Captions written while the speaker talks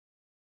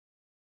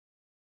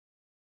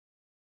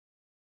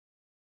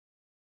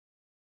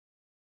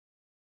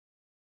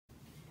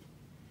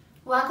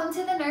Welcome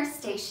to the Nurse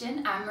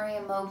Station. I'm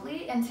Maria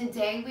Mobley, and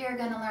today we are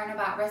going to learn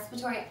about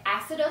respiratory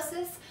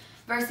acidosis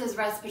versus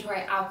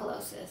respiratory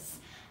alkalosis.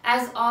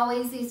 As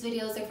always, these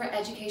videos are for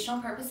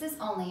educational purposes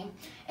only,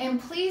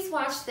 and please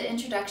watch the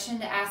introduction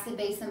to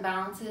acid-base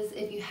imbalances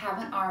if you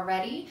haven't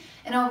already,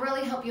 and it'll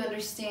really help you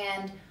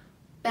understand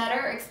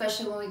better,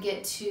 especially when we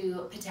get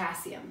to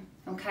potassium,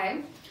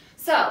 okay?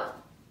 So,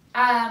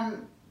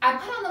 I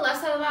put on the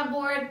left side of my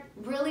board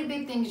really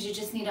big things you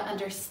just need to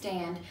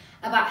understand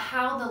about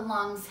how the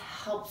lungs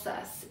helps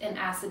us in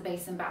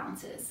acid-base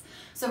imbalances.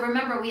 So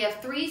remember, we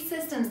have three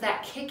systems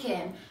that kick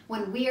in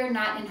when we are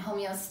not in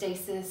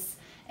homeostasis.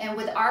 And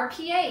with our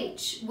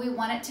pH, we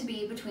want it to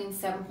be between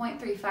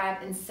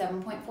 7.35 and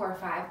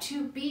 7.45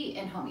 to be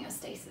in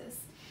homeostasis.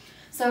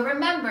 So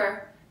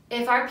remember,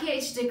 if our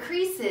pH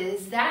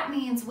decreases, that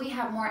means we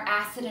have more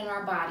acid in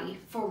our body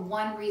for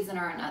one reason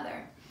or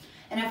another.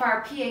 And if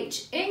our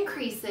pH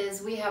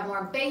increases, we have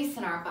more base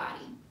in our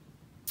body.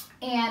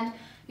 And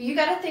you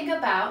got to think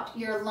about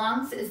your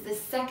lungs is the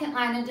second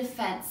line of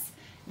defense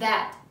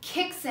that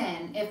kicks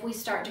in if we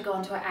start to go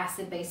into an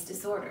acid-base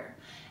disorder.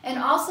 And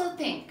also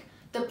think,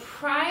 the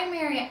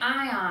primary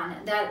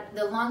ion that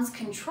the lungs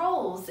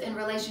controls in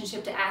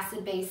relationship to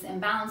acid-base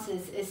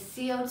imbalances is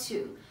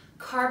CO2,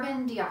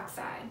 carbon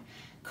dioxide.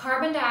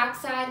 Carbon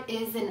dioxide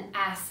is an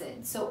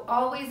acid, so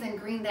always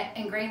ingrain that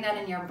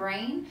in your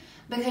brain,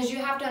 because you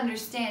have to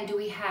understand, do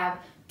we have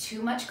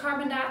too much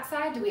carbon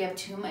dioxide? Do we have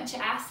too much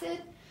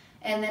acid?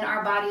 And then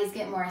our body is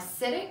getting more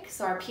acidic,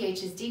 so our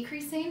pH is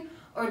decreasing,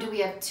 or do we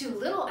have too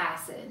little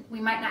acid?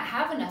 We might not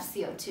have enough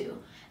CO2,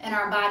 and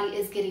our body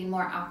is getting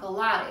more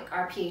alkalotic,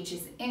 our pH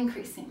is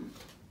increasing.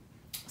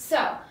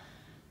 So,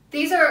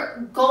 these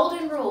are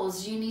golden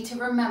rules you need to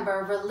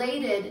remember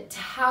related to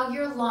how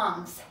your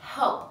lungs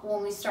help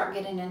when we start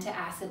getting into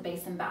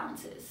acid-base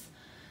imbalances.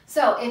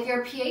 So if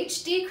your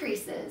pH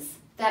decreases,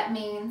 that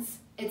means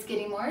it's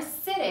getting more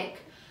acidic,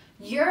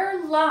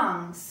 your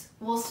lungs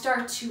will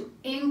start to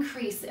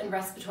increase in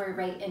respiratory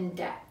rate and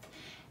depth.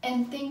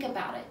 And think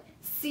about it,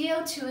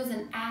 CO2 is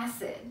an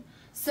acid.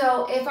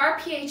 So if our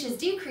pH is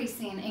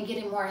decreasing and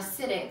getting more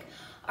acidic,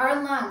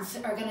 our lungs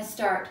are going to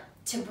start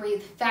to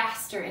breathe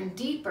faster and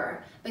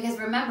deeper, because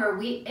remember,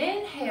 we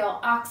inhale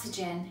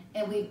oxygen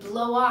and we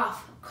blow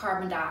off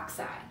carbon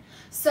dioxide.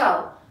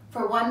 So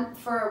for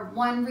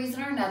one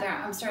reason or another,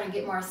 I'm starting to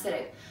get more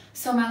acidic.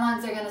 So my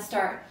lungs are going to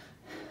start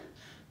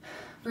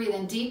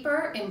breathing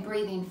deeper and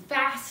breathing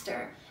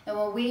faster. And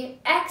when we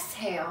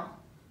exhale,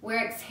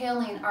 we're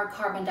exhaling our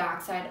carbon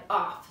dioxide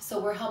off. So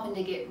we're helping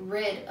to get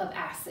rid of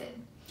acid.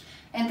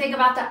 And think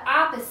about the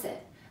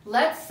opposite.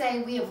 Let's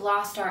say we have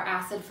lost our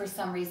acid for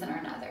some reason or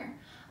another.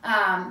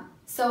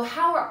 So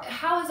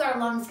how is our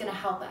lungs going to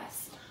help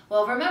us?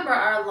 Well, remember,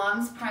 our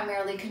lungs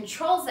primarily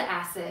controls the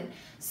acid.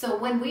 So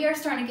when we are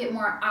starting to get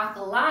more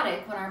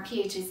alkalotic, when our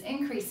pH is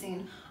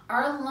increasing,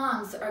 our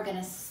lungs are going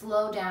to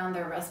slow down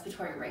their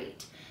respiratory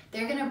rate.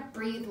 They're going to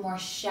breathe more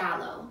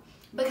shallow,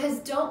 because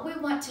don't we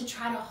want to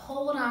try to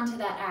hold on to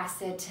that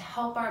acid to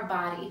help our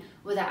body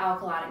with an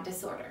alkalotic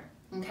disorder?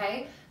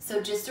 Okay,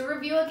 so just to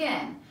review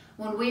again,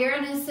 when we are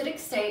in an acidic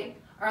state,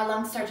 our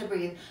lungs start to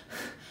breathe.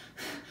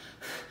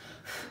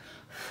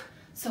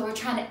 So we're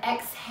trying to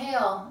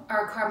exhale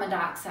our carbon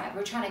dioxide.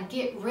 We're trying to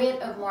get rid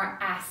of more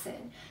acid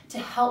to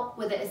help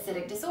with the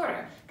acidic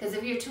disorder. Because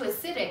if you're too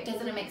acidic,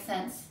 doesn't it make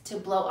sense to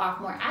blow off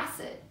more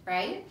acid,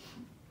 right?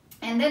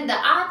 And then the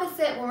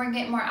opposite, when we're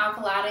getting more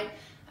alkalotic,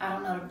 I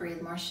don't know to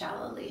breathe more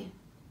shallowly.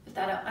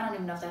 I don't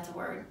even know if that's a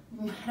word.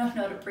 I don't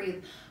know to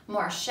breathe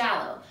more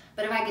shallow.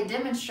 But if I could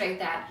demonstrate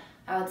that,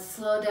 I would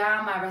slow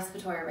down my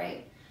respiratory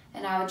rate.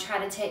 And I would try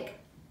to take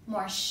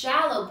more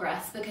shallow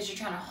breaths, because you're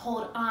trying to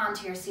hold on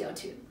to your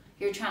CO2.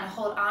 You're trying to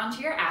hold on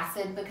to your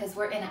acid because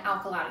we're in an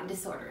alkalotic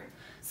disorder.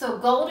 So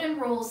golden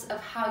rules of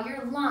how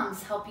your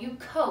lungs help you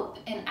cope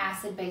in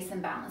acid-base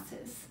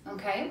imbalances,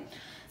 okay?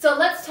 So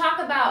let's talk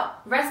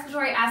about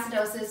respiratory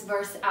acidosis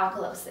versus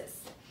alkalosis.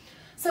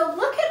 So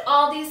look at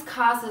all these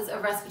causes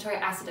of respiratory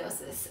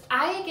acidosis.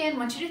 I again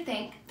want you to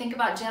think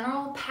about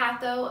general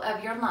patho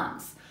of your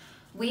lungs.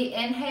 We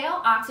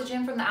inhale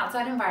oxygen from the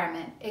outside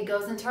environment. It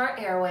goes into our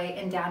airway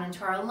and down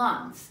into our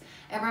lungs.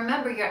 And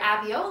remember, your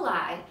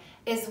alveoli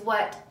is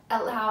what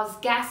allows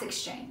gas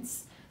exchange.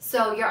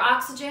 So your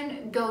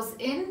oxygen goes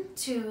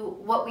into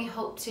what we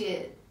hope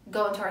to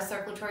go into our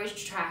circulatory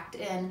tract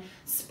and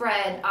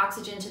spread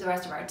oxygen to the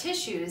rest of our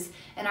tissues,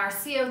 and our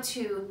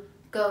CO2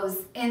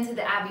 goes into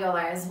the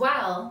alveoli as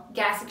well.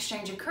 Gas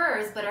exchange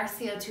occurs, but our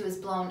CO2 is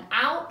blown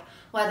out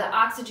while the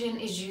oxygen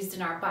is used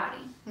in our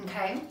body,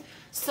 okay?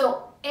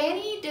 So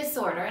any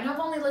disorder, and I've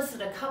only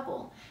listed a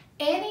couple,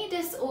 any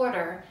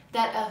disorder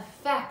that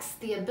affects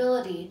the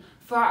ability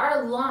for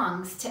our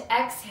lungs to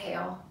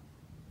exhale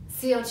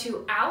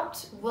CO2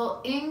 out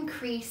will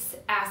increase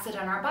acid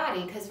in our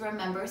body, because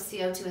remember,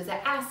 CO2 is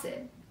an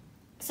acid.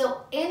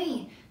 So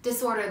any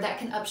disorder that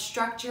can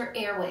obstruct your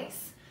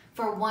airways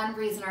for one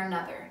reason or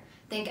another.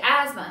 Think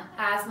asthma.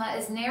 Asthma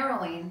is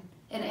narrowing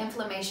and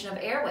inflammation of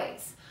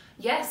airways.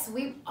 Yes,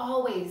 we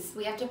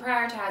have to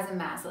prioritize in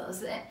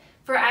Maslow's.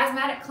 For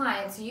asthmatic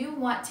clients, you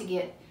want to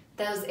get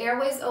those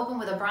airways open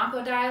with a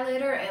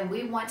bronchodilator, and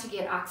we want to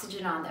get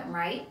oxygen on them,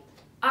 right?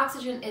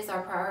 Oxygen is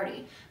our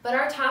priority, but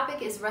our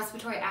topic is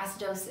respiratory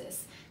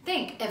acidosis.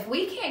 Think, if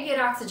we can't get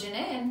oxygen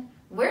in,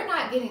 we're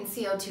not getting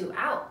CO2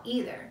 out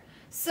either.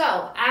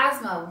 So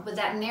asthma, with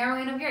that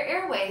narrowing of your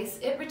airways,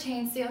 it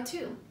retains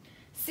CO2.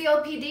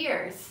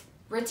 COPDers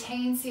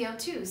retain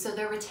CO2, so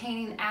they're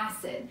retaining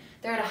acid.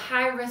 They're at a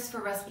high risk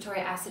for respiratory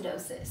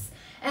acidosis.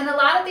 And a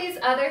lot of these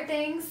other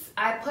things,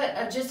 I put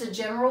just a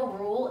general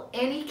rule: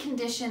 any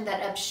condition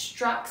that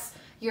obstructs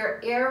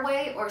your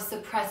airway or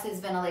suppresses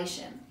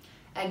ventilation.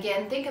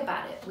 Again, think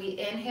about it. We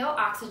inhale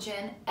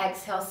oxygen,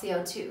 exhale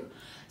CO2.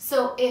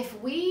 So if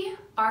we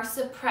are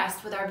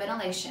suppressed with our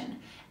ventilation,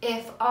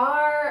 if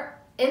our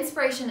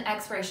inspiration and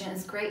expiration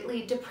is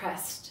greatly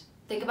depressed,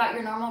 think about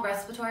your normal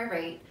respiratory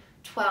rate,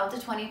 12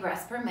 to 20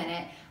 breaths per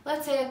minute.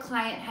 Let's say a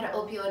client had an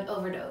opioid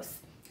overdose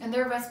and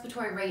their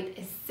respiratory rate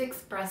is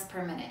 6 breaths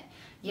per minute.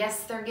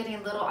 Yes, they're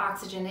getting little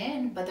oxygen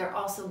in, but they're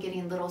also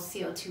getting little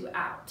CO2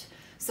 out.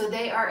 So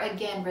they are,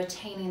 again,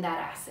 retaining that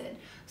acid.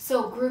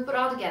 So group it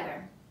all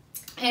together.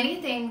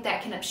 Anything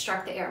that can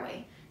obstruct the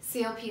airway,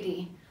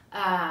 COPD,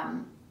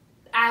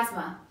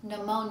 asthma,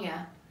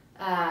 pneumonia,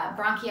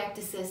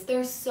 bronchiectasis.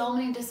 There's so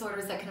many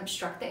disorders that can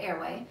obstruct the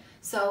airway.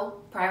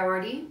 So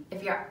priority,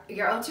 if your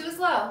O2 is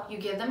low, you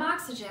give them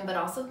oxygen, but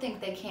also think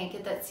they can't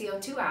get that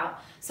CO2 out,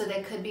 so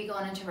they could be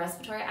going into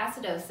respiratory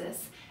acidosis.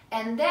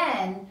 And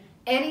then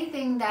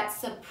anything that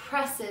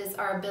suppresses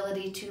our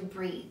ability to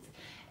breathe.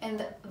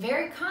 And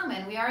very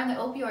common, we are in the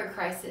opioid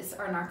crisis,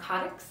 are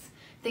narcotics.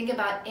 Think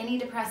about any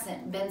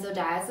depressant,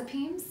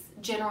 benzodiazepines,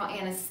 general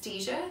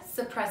anesthesia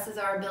suppresses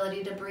our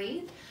ability to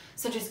breathe.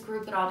 So just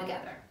group it all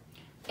together.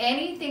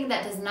 Anything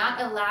that does not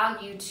allow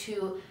you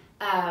to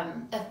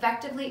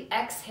effectively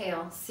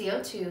exhale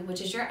CO2,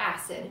 which is your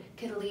acid,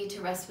 could lead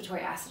to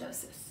respiratory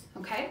acidosis,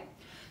 okay?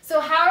 So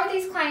how are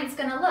these clients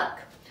gonna look?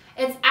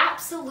 It's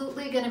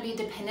absolutely gonna be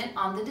dependent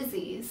on the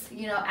disease.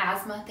 You know,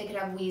 asthma, they could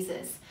have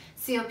wheezes.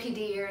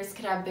 COPDers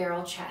could have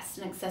barrel chest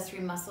and accessory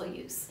muscle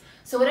use.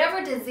 So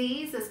whatever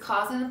disease is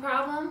causing the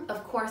problem,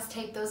 of course,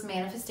 take those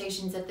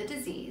manifestations of the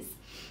disease.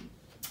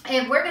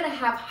 And we're going to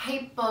have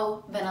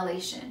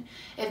hypoventilation.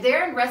 If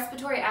they're in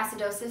respiratory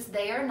acidosis,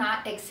 they are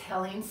not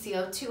exhaling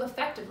CO2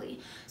 effectively.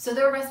 So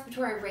their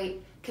respiratory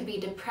rate could be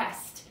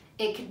depressed.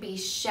 It could be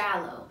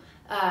shallow.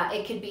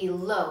 It could be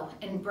low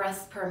in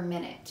breaths per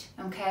minute,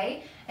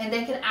 okay? And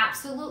they can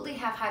absolutely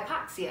have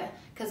hypoxia,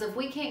 because if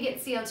we can't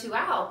get CO2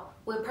 out,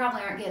 we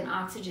probably aren't getting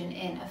oxygen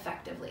in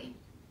effectively.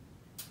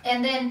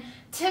 And then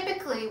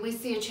typically we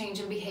see a change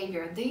in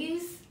behavior.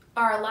 These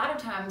are a lot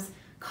of times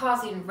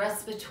causing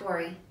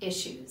respiratory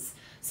issues.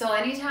 So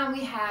anytime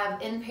we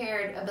have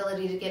impaired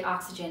ability to get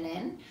oxygen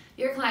in,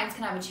 your clients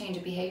can have a change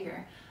of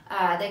behavior.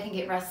 They can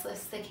get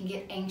restless, they can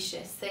get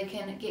anxious, they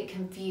can get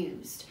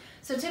confused.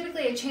 So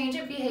typically a change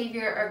of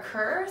behavior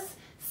occurs.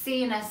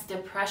 CNS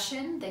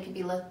depression, they can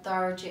be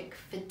lethargic,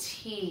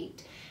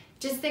 fatigued.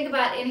 Just think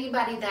about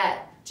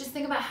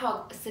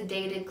how a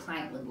sedated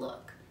client would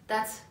look.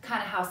 That's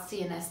kind of how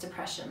CNS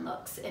depression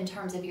looks in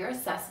terms of your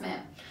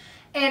assessment.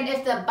 And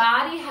if the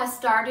body has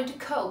started to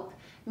cope,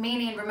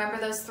 meaning remember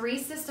those 3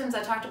 systems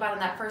I talked about in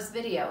that first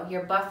video,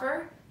 your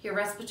buffer, your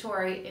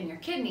respiratory, and your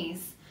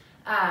kidneys.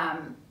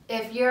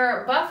 If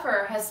your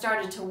buffer has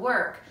started to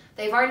work,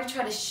 they've already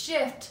tried to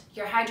shift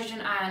your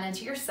hydrogen ion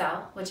into your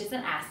cell, which is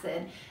an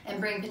acid,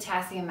 and bring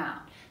potassium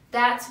out.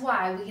 That's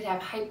why we could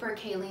have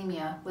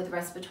hyperkalemia with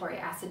respiratory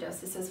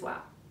acidosis as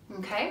well,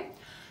 okay?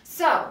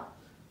 So,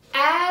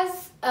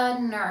 as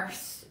a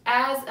nurse,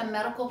 as a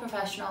medical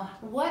professional,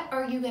 what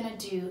are you going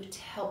to do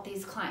to help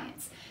these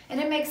clients? And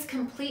it makes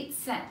complete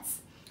sense.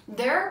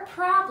 Their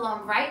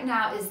problem right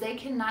now is they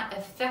cannot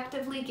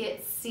effectively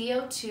get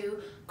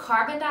CO2,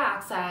 carbon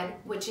dioxide,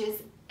 which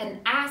is an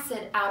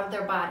acid, out of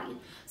their body.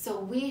 So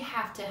we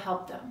have to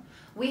help them.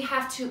 We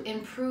have to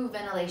improve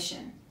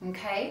ventilation,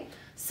 okay?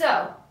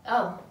 So,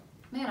 oh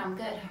man, I'm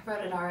good. I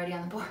wrote it already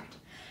on the board.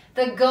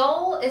 The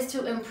goal is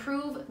to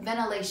improve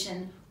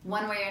ventilation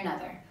one way or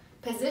another.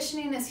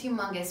 Positioning is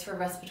humongous for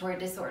respiratory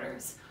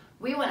disorders.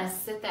 We want to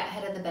sit that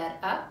head of the bed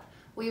up.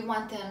 We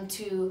want them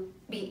to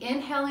be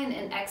inhaling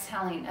and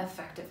exhaling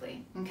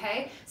effectively,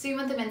 okay? So you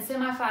want them in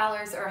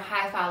semi-filers or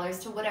high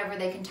filers to whatever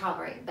they can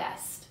tolerate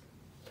best.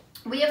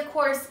 We, of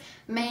course,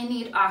 may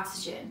need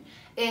oxygen.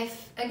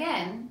 If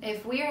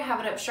we have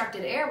an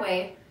obstructed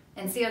airway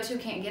and CO2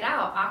 can't get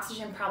out,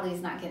 oxygen probably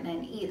is not getting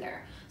in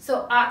either.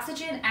 So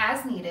oxygen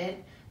as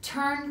needed,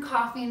 turn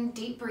coughing,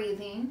 deep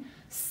breathing,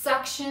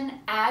 suction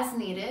as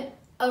needed.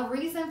 A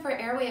reason for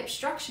airway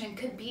obstruction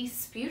could be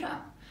sputum.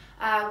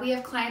 We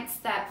have clients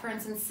that, for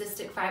instance,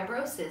 cystic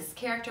fibrosis,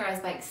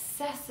 characterized by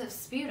excessive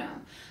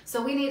sputum.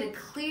 So we need to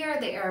clear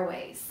the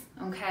airways,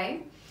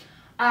 okay?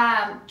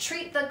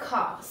 Treat the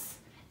cause.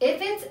 If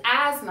it's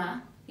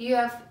asthma, you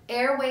have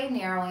airway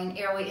narrowing,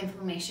 airway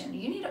inflammation.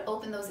 You need to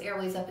open those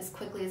airways up as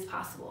quickly as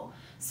possible.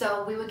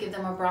 So we would give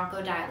them a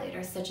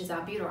bronchodilator, such as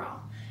albuterol.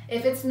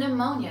 If it's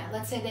pneumonia,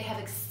 let's say they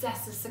have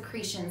excessive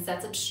secretions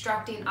that's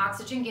obstructing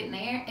oxygen getting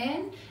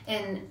in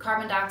and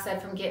carbon dioxide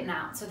from getting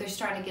out, so they're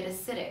starting to get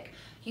acidic.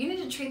 You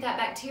need to treat that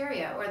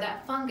bacteria or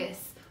that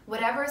fungus,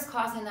 whatever is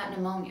causing that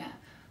pneumonia.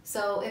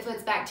 So if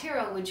it's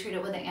bacterial, we treat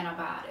it with an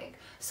antibiotic.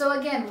 So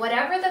again,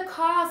 whatever the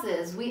cause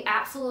is, we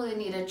absolutely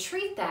need to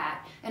treat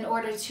that in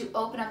order to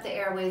open up the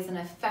airways and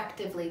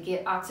effectively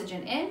get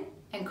oxygen in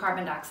and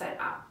carbon dioxide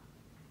out.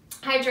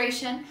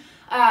 Hydration.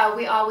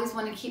 We always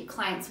want to keep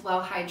clients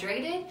well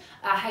hydrated.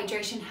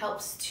 Hydration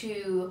helps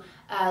to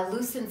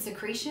loosen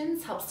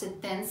secretions, helps to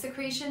thin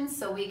secretions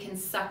so we can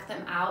suck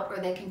them out or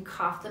they can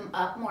cough them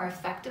up more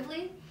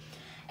effectively.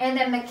 And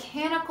then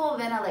mechanical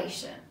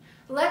ventilation.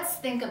 Let's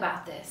think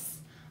about this.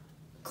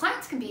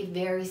 Clients can be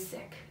very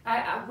sick.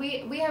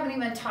 We haven't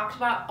even talked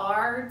about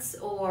ARDS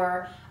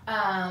or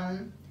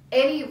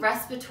any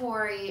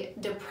respiratory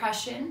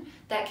depression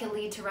that can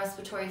lead to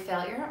respiratory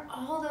failure.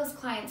 All those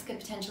clients could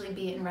potentially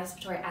be in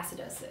respiratory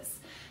acidosis.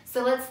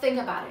 So let's think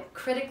about it,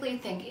 critically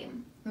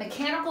thinking.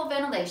 Mechanical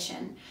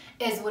ventilation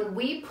is when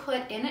we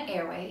put in an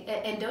airway,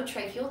 an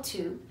endotracheal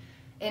tube,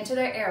 into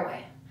their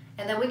airway,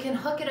 and then we can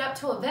hook it up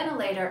to a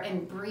ventilator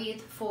and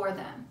breathe for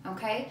them,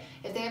 okay?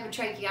 If they have a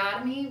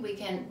tracheotomy, we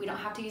don't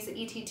have to use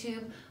the ET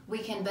tube, we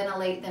can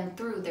ventilate them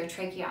through their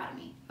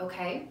tracheotomy,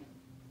 okay?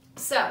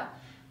 So,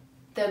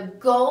 the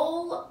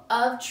goal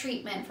of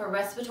treatment for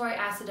respiratory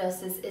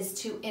acidosis is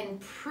to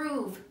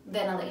improve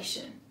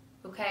ventilation,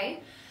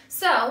 okay?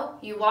 So,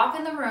 you walk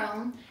in the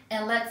room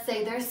and let's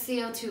say their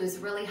CO2 is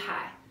really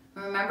high.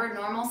 Remember,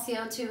 normal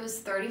CO2 is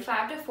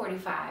 35 to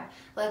 45.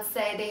 Let's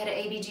say they had an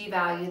ABG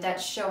value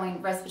that's showing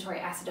respiratory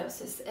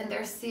acidosis and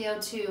their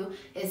CO2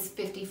 is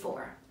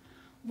 54.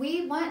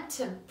 We want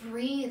to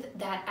breathe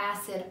that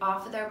acid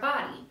off of their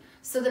body.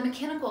 So the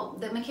mechanical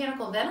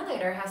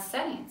ventilator has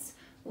settings.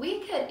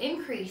 We could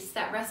increase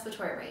that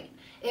respiratory rate.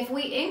 If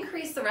we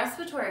increase the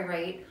respiratory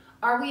rate,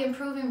 are we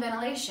improving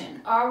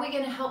ventilation? Are we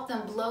going to help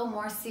them blow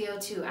more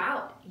CO2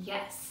 out?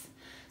 Yes.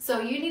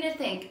 So you need to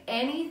think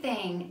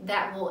anything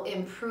that will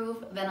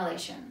improve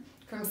ventilation,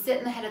 from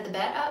sitting the head of the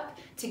bed up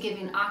to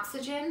giving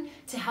oxygen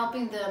to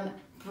helping them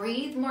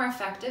breathe more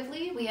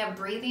effectively. We have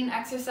breathing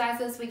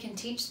exercises we can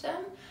teach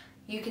them.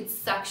 You could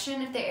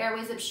suction if the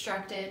airway's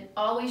obstructed.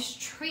 Always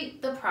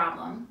treat the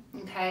problem,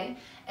 okay?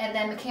 And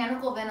then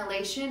mechanical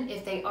ventilation,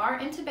 if they are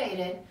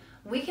intubated,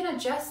 we can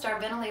adjust our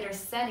ventilator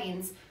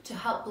settings to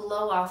help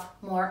blow off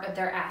more of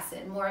their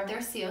acid, more of their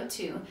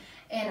CO2.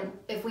 And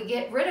if we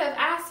get rid of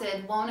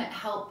acid, won't it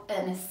help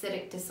an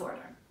acidic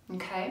disorder,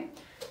 okay?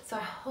 So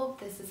I hope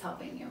this is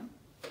helping you.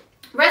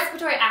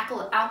 Respiratory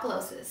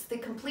alkalosis, the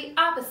complete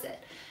opposite.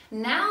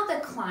 Now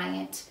the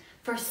client,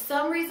 for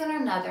some reason or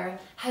another,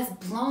 has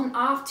blown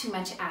off too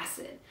much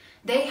acid.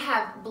 They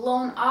have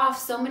blown off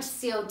so much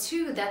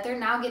CO2 that they're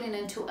now getting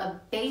into a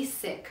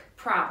basic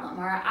problem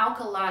or an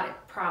alkalotic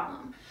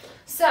problem.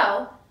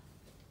 So,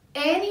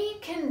 any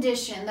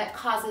condition that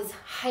causes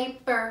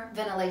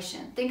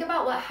hyperventilation. Think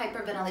about what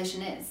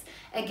hyperventilation is.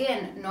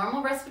 Again,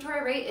 normal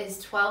respiratory rate is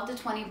 12 to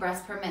 20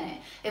 breaths per minute.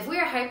 If we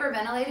are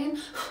hyperventilating,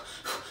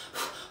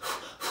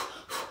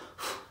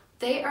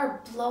 they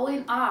are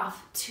blowing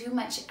off too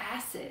much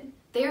acid.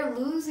 They're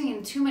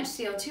losing too much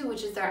CO2,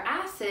 which is their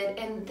acid,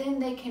 and then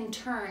they can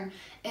turn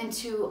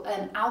into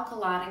an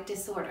alkalotic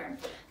disorder.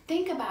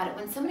 Think about it.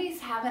 When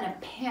somebody's having a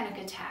panic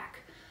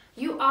attack,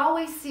 you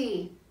always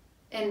see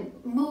in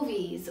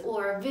movies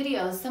or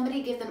videos,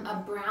 somebody give them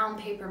a brown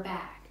paper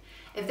bag.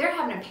 If they're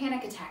having a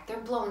panic attack,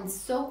 they're blowing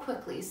so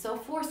quickly, so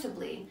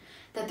forcibly,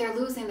 that they're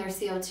losing their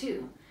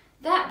CO2.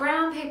 That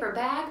brown paper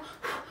bag,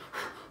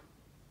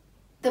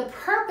 the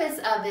purpose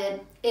of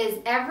it is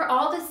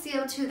all the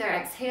CO2 they're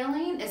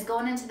exhaling is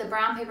going into the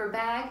brown paper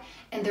bag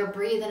and they're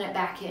breathing it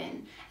back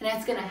in. And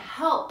it's going to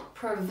help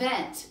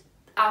prevent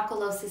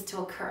alkalosis to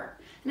occur.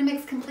 And it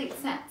makes complete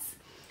sense.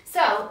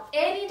 So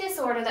any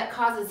disorder that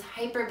causes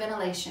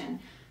hyperventilation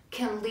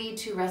can lead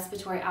to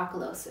respiratory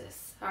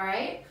alkalosis, all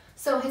right?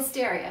 So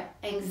hysteria,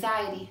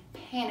 anxiety,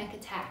 panic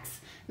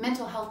attacks,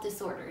 mental health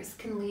disorders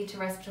can lead to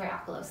respiratory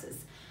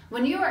alkalosis.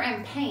 When you are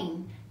in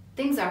pain,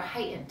 things are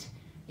heightened.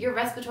 Your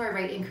respiratory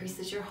rate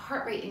increases, your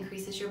heart rate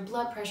increases, your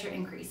blood pressure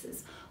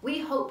increases. We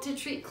hope to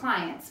treat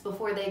clients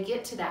before they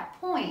get to that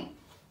point.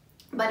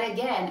 But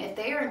again, if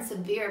they are in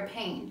severe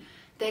pain,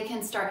 they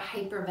can start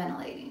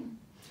hyperventilating.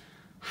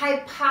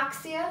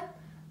 Hypoxia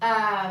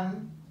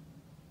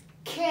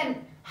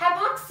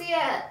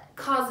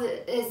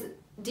is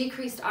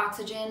decreased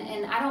oxygen,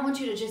 and I don't want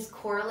you to just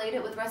correlate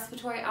it with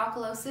respiratory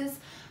alkalosis,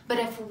 but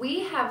if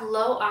we have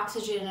low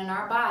oxygen in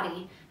our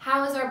body,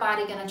 how is our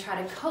body going to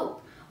try to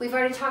cope? We've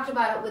already talked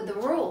about it with the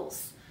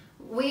rules.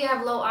 We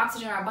have low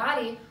oxygen in our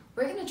body,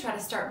 we're going to try to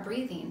start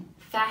breathing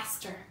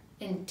faster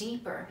and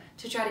deeper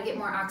to try to get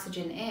more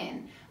oxygen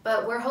in.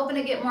 But we're hoping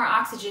to get more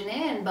oxygen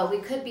in, but we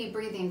could be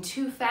breathing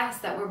too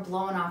fast that we're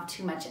blowing off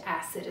too much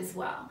acid as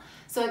well.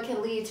 So it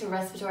can lead to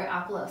respiratory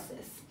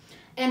alkalosis.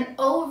 And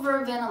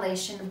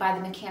overventilation by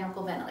the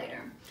mechanical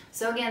ventilator.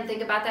 So again,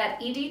 think about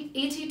that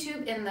ET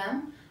tube in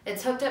them.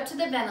 It's hooked up to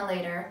the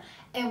ventilator.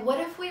 And what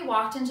if we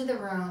walked into the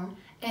room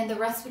and the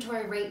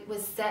respiratory rate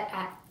was set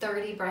at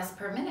 30 breaths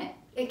per minute.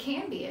 It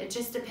can be. It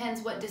just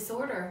depends what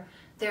disorder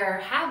they're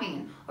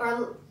having.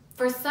 Or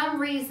for some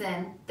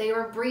reason, they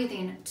were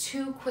breathing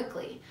too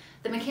quickly.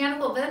 The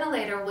mechanical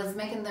ventilator was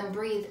making them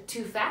breathe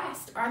too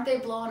fast. Aren't they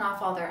blowing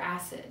off all their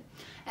acid?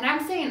 And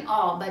I'm saying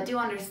all, but do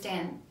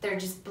understand they're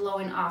just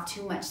blowing off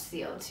too much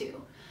CO2.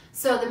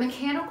 So the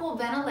mechanical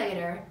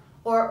ventilator,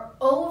 or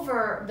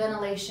over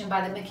ventilation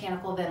by the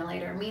mechanical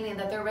ventilator, meaning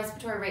that their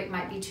respiratory rate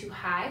might be too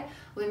high,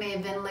 we may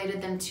have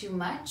ventilated them too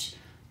much,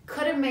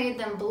 could have made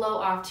them blow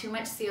off too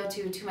much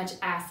CO2, too much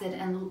acid,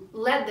 and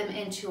led them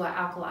into an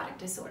alkalotic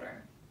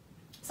disorder.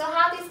 So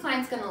how are these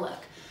clients going to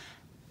look?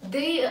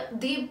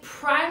 The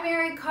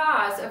primary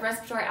cause of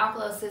respiratory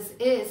alkalosis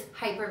is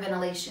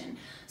hyperventilation.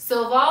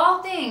 So of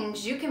all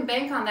things, you can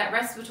bank on that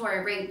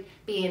respiratory rate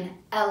being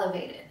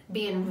elevated,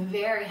 being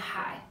very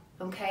high,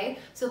 okay?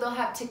 So they'll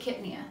have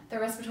tachypnea. Their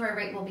respiratory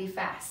rate will be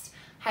fast.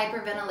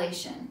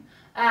 Hyperventilation.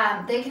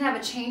 They can have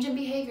a change in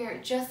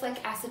behavior just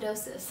like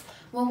acidosis.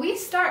 When we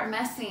start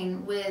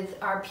messing with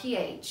our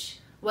pH,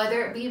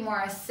 whether it be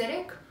more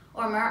acidic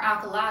or more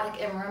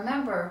alkalotic, and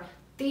remember,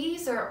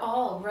 these are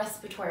all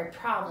respiratory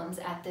problems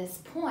at this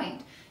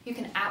point, you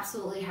can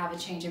absolutely have a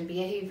change in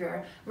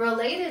behavior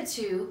related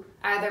to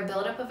either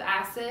buildup of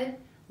acid,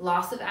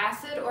 loss of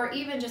acid, or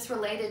even just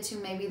related to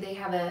maybe they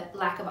have a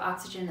lack of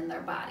oxygen in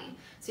their body.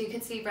 So you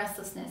could see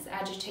restlessness,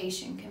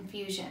 agitation,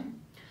 confusion.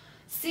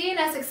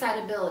 CNS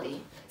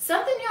excitability,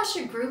 something y'all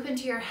should group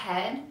into your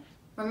head.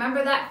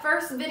 Remember that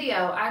first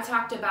video I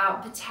talked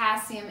about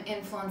potassium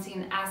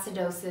influencing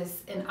acidosis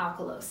and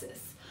alkalosis.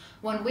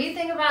 When we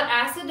think about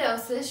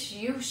acidosis,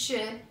 you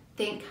should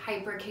think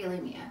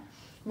hyperkalemia.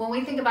 When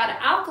we think about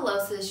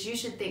alkalosis, you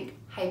should think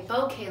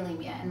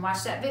hypokalemia, and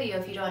watch that video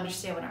if you don't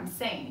understand what I'm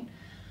saying.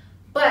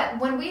 But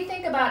when we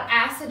think about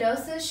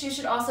acidosis, you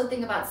should also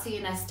think about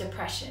CNS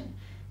depression.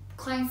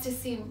 Clients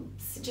just seem,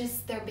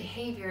 just their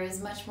behavior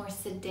is much more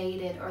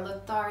sedated or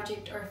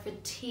lethargic or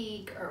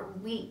fatigued or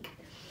weak.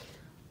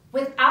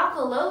 With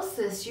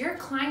alkalosis, your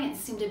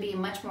clients seem to be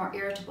much more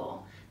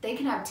irritable. They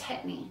can have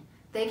tetany.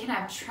 They can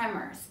have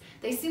tremors.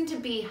 They seem to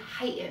be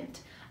heightened.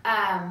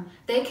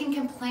 They can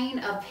complain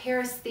of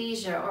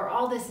paresthesia or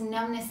all this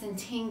numbness and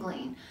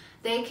tingling.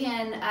 They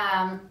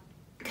can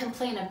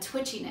complain of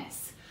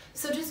twitchiness.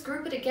 So just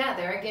group it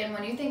together. Again,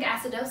 when you think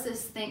acidosis,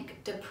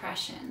 think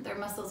depression. Their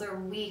muscles are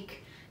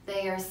weak.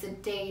 They are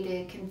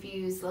sedated,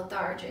 confused,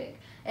 lethargic.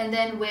 And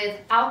then with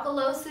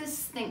alkalosis,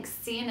 think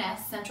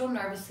CNS, central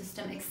nervous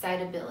system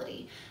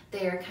excitability.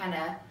 They are kind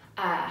of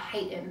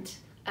heightened,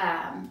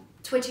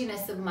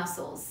 twitchiness of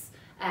muscles.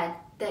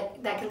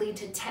 That could lead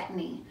to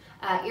tetany,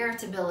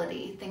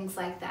 irritability, things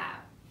like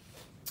that.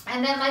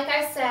 And then, like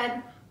I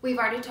said, we've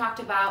already talked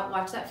about,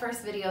 watch that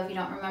first video if you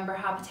don't remember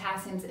how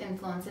potassium's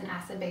influence in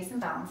acid-base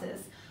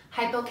imbalances,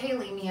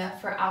 hypokalemia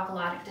for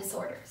alkalotic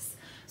disorders.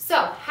 So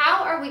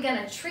how are we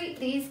going to treat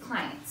these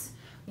clients?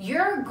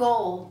 Your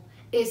goal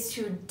is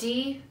to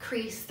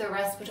decrease the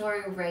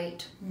respiratory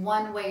rate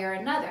one way or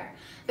another.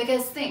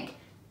 Because think,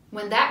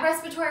 when that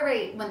respiratory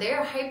rate, when they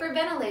are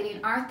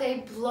hyperventilating, aren't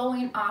they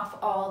blowing off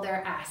all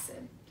their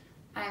acid?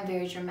 I'm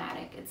very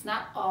dramatic. It's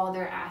not all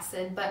their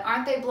acid, but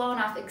aren't they blowing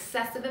off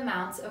excessive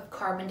amounts of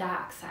carbon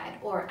dioxide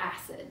or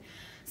acid?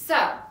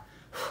 So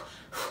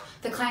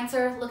the clients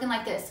are looking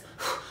like this.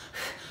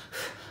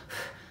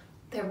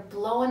 They're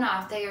blowing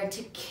off, they are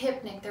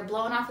tachypnic, they're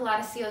blowing off a lot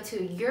of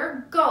CO2.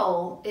 Your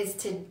goal is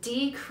to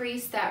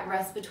decrease that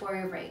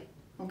respiratory rate,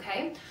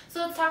 okay? So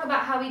let's talk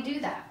about how we do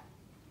that.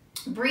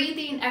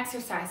 Breathing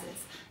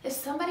exercises. If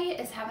somebody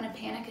is having a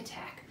panic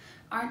attack,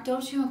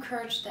 don't you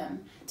encourage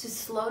them to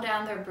slow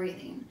down their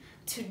breathing,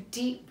 to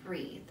deep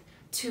breathe,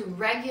 to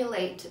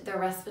regulate their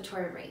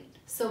respiratory rate?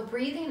 So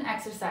breathing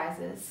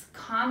exercises,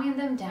 calming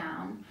them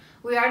down.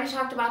 We already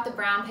talked about the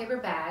brown paper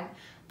bag,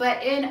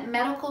 but in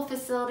medical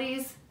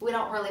facilities, we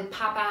don't really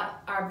pop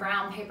out our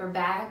brown paper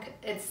bag.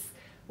 It's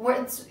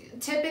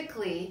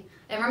typically,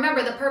 and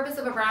remember, the purpose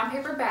of a brown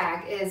paper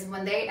bag is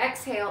when they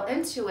exhale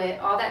into it,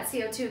 all that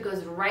CO2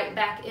 goes right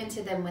back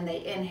into them when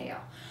they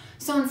inhale.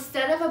 So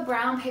instead of a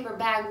brown paper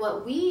bag,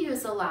 what we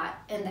use a lot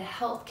in the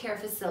healthcare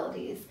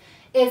facilities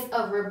is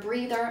a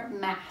rebreather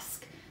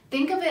mask.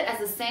 Think of it as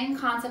the same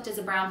concept as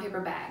a brown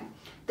paper bag.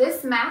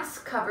 This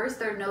mask covers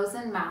their nose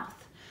and mouth,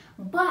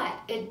 but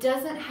it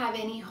doesn't have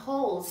any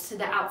holes to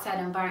the outside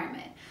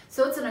environment.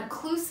 So it's an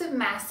occlusive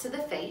mask to the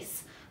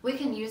face. We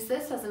can use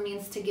this as a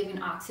means to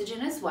giving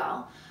oxygen as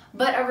well.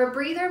 But a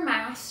rebreather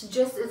mask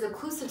just is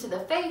occlusive to the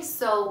face,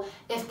 so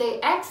if they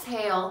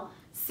exhale,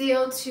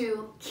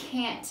 CO2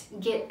 can't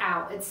get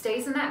out. It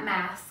stays in that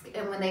mask,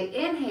 and when they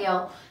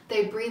inhale,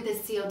 they breathe the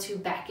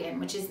CO2 back in,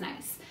 which is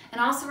nice. And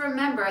also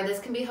remember, this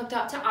can be hooked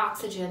up to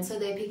oxygen, so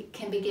they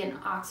can be getting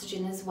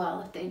oxygen as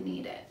well if they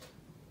need it.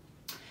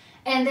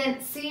 And then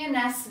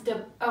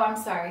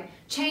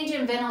change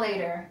in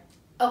ventilator.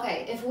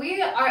 Okay, if we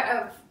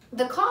are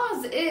The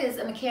cause is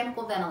a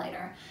mechanical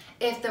ventilator.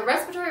 If the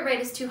respiratory rate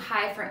is too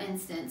high, for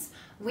instance,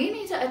 we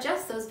need to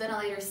adjust those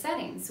ventilator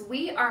settings.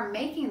 We are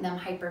making them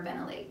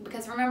hyperventilate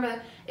because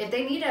remember, if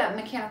they need a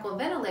mechanical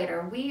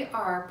ventilator, we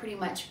are pretty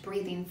much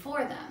breathing for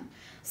them.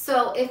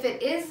 So if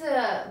it is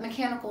a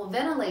mechanical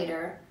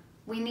ventilator,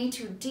 we need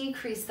to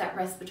decrease that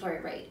respiratory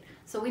rate.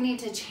 So we need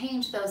to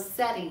change those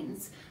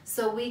settings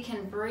so we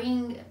can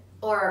bring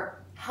or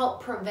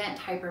help prevent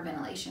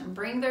hyperventilation,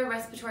 bring their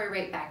respiratory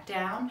rate back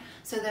down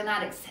so they're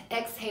not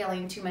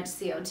exhaling too much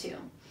CO2.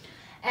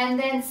 And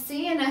then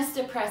CNS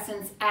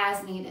depressants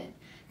as needed.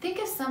 Think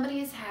if somebody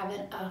is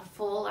having a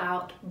full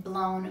out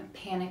blown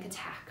panic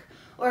attack,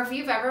 or if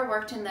you've ever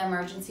worked in the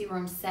emergency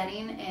room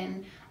setting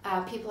and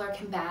people are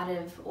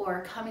combative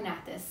or coming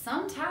at this,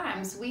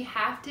 sometimes we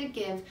have to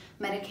give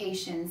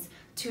medications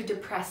to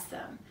depress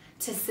them,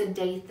 to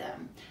sedate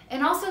them.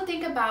 And also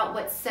think about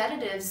what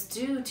sedatives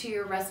do to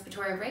your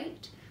respiratory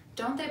rate.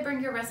 Don't they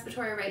bring your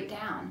respiratory rate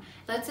down?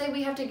 Let's say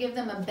we have to give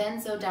them a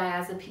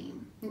benzodiazepine.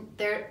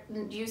 They're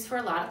used for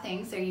a lot of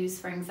things. They're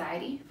used for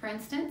anxiety, for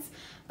instance.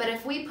 But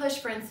if we push,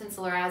 for instance,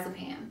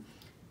 lorazepam,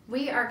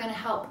 we are going to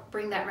help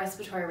bring that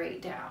respiratory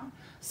rate down.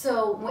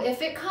 So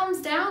if it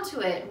comes down to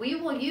it, we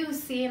will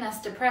use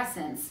CNS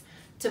depressants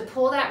to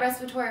pull that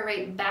respiratory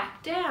rate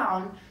back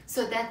down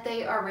so that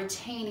they are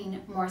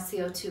retaining more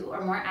CO2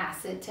 or more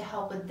acid to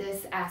help with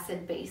this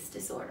acid-base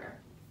disorder.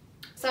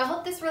 So I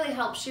hope this really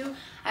helps you.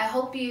 I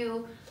hope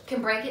you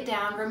can break it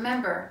down.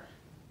 Remember,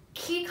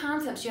 key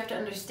concepts you have to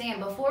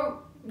understand before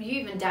you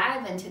even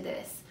dive into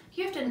this.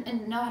 You have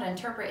to know how to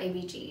interpret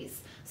ABGs.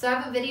 So I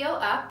have a video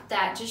up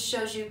that just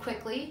shows you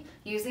quickly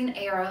using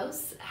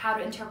arrows how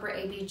to interpret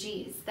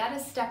ABGs. That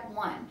is step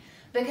one,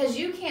 because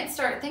you can't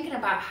start thinking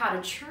about how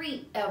to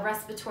treat a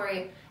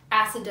respiratory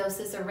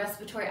acidosis or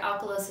respiratory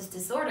alkalosis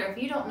disorder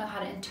if you don't know how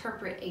to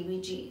interpret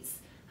ABGs.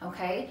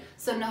 Okay,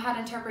 so know how to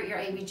interpret your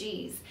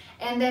ABGs.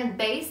 And then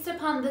based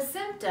upon the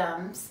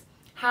symptoms,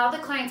 how the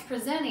client's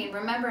presenting,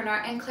 remember in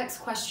our NCLEX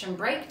question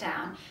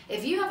breakdown,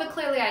 if you have a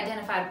clearly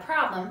identified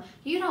problem,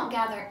 you don't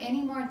gather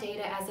any more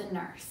data as a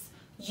nurse.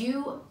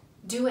 You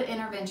do an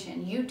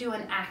intervention, you do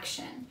an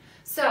action.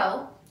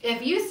 So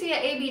if you see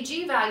an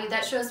ABG value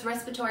that shows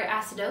respiratory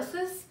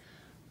acidosis,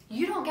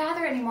 you don't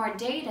gather any more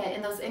data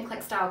in those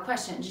NCLEX style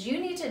questions. You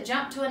need to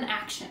jump to an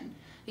action.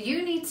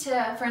 You need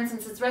to, for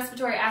instance, it's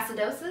respiratory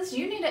acidosis,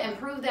 you need to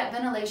improve that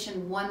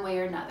ventilation one way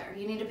or another.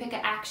 You need to pick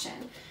an action.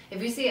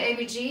 If you see an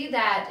ABG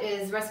that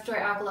is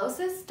respiratory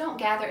alkalosis, don't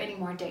gather any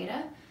more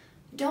data.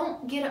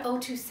 Don't get an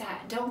O2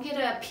 sat, don't get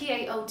a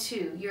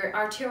PaO2, your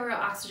arterial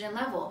oxygen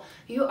level.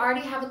 You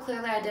already have a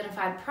clearly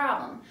identified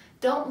problem.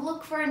 Don't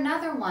look for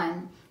another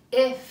one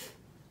if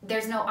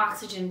there's no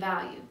oxygen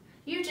value.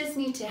 You just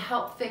need to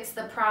help fix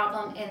the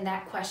problem in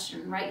that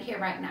question right here,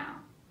 right now.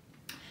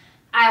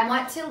 I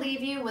want to leave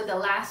you with a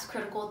last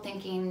critical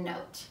thinking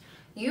note.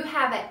 You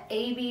have an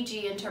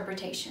ABG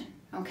interpretation,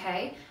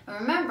 okay? And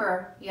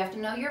remember, you have to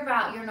know your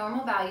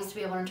normal values to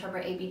be able to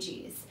interpret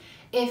ABGs.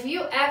 If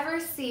you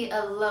ever see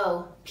a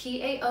low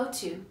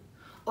PaO2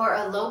 or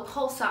a low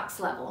pulse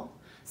ox level,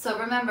 so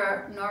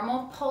remember,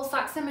 normal pulse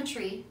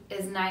oximetry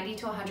is 90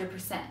 to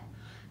 100%.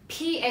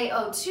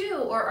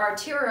 PaO2 or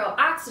arterial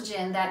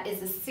oxygen, that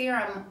is a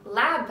serum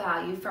lab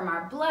value from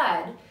our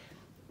blood,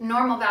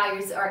 normal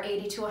values are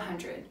 80 to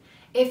 100.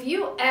 If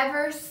you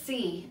ever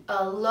see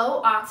a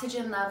low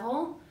oxygen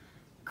level,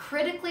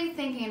 critically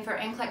thinking for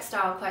NCLEX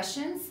style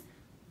questions,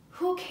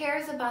 who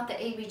cares about the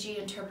ABG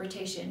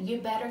interpretation? You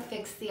better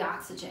fix the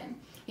oxygen.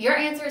 Your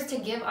answer is to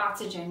give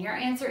oxygen. Your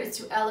answer is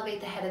to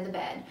elevate the head of the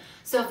bed.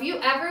 So if you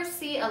ever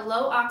see a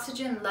low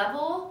oxygen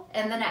level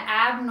and then an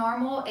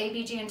abnormal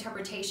ABG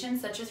interpretation,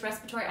 such as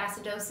respiratory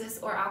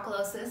acidosis or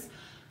alkalosis,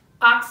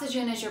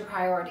 oxygen is your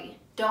priority.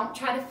 Don't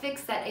try to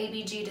fix that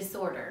ABG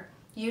disorder.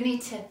 You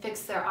need to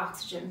fix their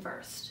oxygen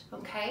first,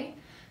 okay?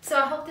 So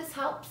I hope this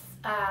helps.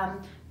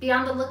 Be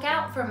on the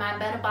lookout for my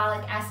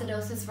metabolic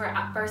acidosis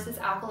versus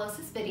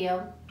alkalosis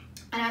video.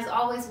 And as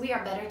always, we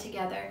are better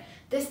together.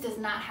 This does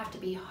not have to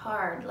be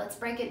hard. Let's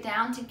break it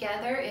down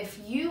together. If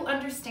you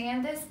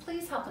understand this,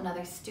 please help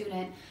another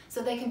student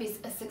so they can be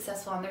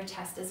successful on their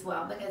test as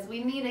well, because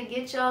we need to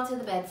get y'all to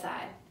the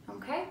bedside,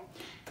 okay?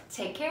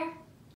 Take care.